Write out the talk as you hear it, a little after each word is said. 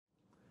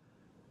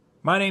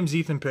My name's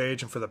Ethan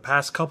Page, and for the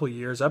past couple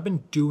years, I've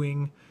been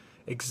doing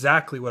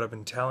exactly what I've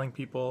been telling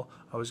people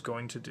I was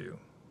going to do.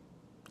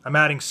 I'm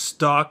adding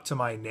stock to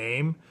my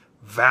name,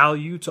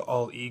 value to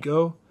all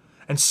ego,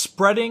 and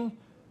spreading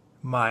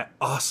my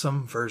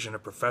awesome version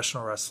of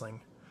professional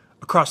wrestling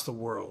across the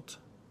world.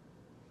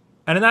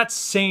 And in that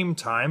same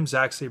time,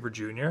 Zack Sabre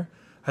Jr.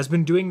 has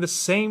been doing the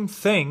same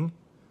thing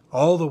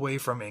all the way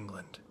from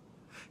England.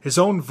 His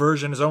own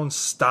version, his own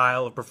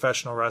style of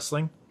professional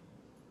wrestling,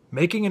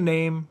 making a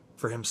name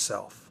for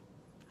himself.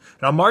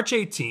 And on March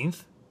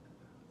 18th,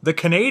 the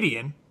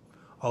Canadian,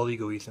 All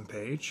Ego Ethan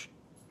Page,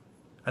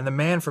 and the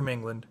man from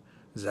England,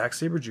 Zack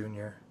Sabre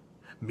Jr.,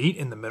 meet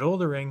in the middle of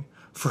the ring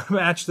for a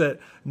match that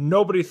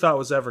nobody thought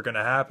was ever going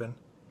to happen,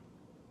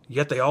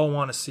 yet they all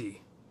want to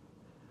see.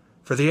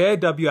 For the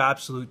AIW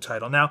Absolute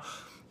title. Now,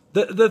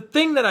 the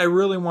thing that I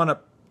really want to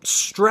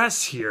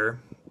stress here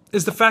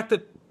is the fact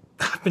that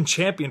I've been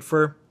champion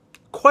for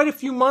quite a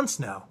few months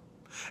now.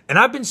 And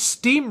I've been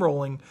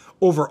steamrolling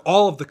over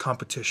all of the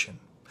competition.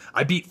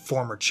 I beat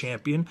former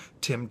champion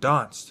Tim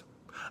Donst.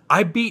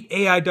 I beat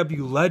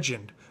AIW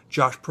legend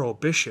Josh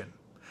Prohibition.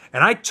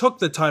 And I took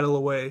the title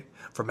away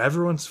from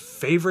everyone's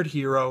favorite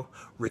hero,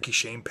 Ricky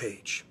Shane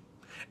Page.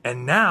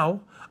 And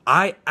now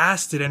I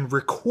asked it and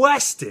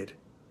requested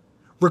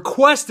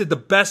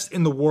the best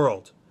in the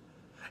world.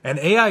 And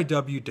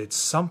AIW did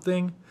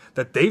something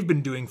that they've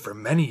been doing for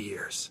many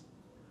years.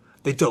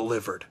 They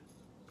delivered.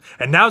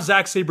 And now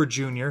Zack Sabre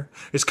Jr.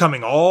 is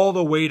coming all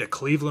the way to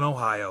Cleveland,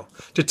 Ohio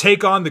to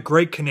take on the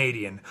great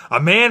Canadian, a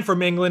man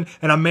from England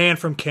and a man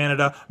from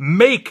Canada,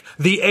 make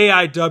the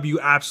AIW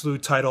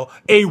Absolute title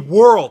a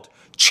world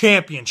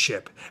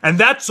championship. And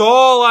that's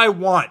all I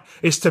want,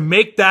 is to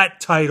make that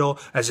title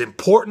as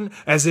important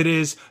as it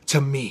is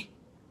to me.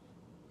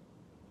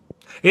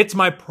 It's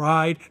my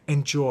pride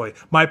and joy,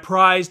 my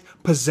prized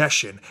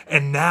possession.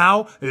 And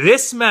now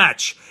this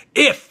match,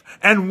 if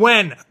and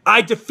when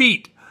I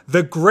defeat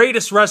the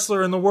greatest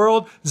wrestler in the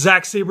world,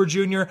 Zack Sabre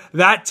Jr.,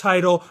 that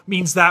title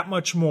means that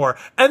much more.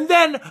 And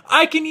then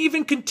I can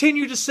even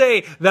continue to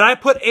say that I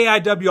put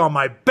AIW on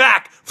my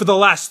back for the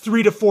last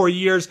 3 to 4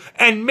 years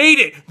and made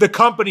it the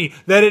company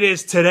that it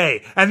is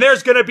today. And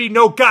there's gonna be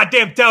no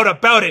goddamn doubt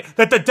about it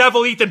that the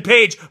Devil Ethan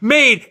Page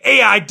made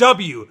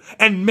AIW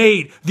and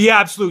made the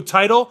Absolute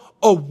title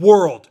a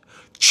world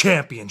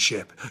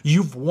championship.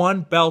 You've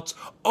won belts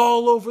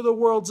all over the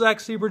world, Zack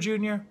Sabre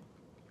Jr.,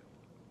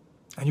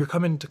 and you're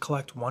coming to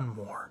collect one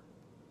more.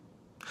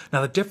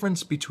 Now, the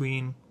difference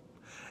between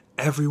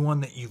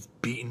everyone that you've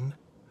beaten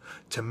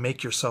to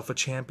make yourself a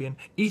champion,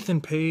 Ethan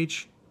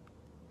Page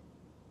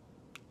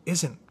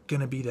isn't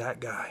going to be that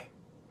guy.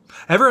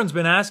 Everyone's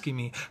been asking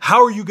me,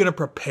 how are you going to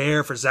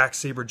prepare for Zack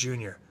Sabre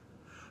Jr.?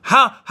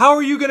 How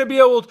are you going to be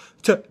able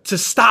to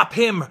stop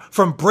him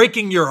from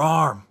breaking your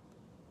arm?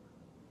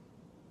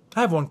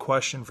 I have one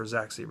question for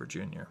Zack Sabre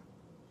Jr.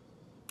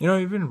 You know,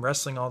 you've been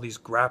wrestling all these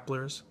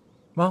grapplers.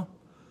 Well,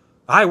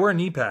 I wear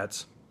knee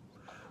pads.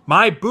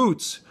 My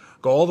boots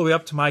go all the way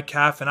up to my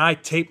calf, and I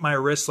tape my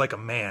wrists like a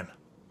man.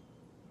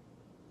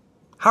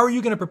 How are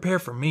you going to prepare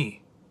for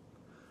me?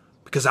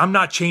 Because I'm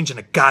not changing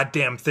a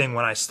goddamn thing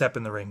when I step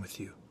in the ring with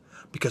you.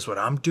 Because what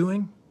I'm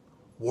doing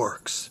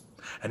works.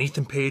 And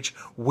Ethan Page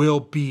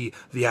will be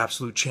the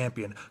Absolute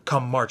Champion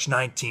come March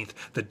 19th,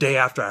 the day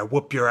after I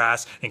whoop your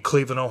ass in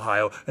Cleveland,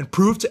 Ohio, and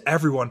prove to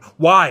everyone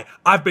why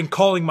I've been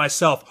calling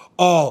myself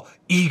All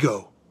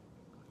Ego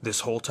this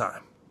whole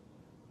time.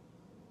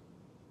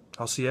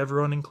 I'll see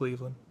everyone in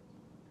Cleveland,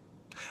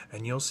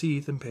 and you'll see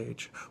Ethan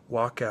Page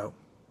walk out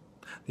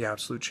the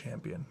Absolute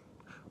Champion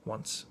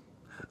once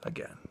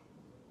again.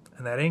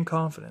 And that ain't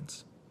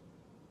confidence.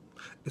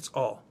 It's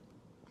all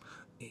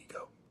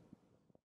ego.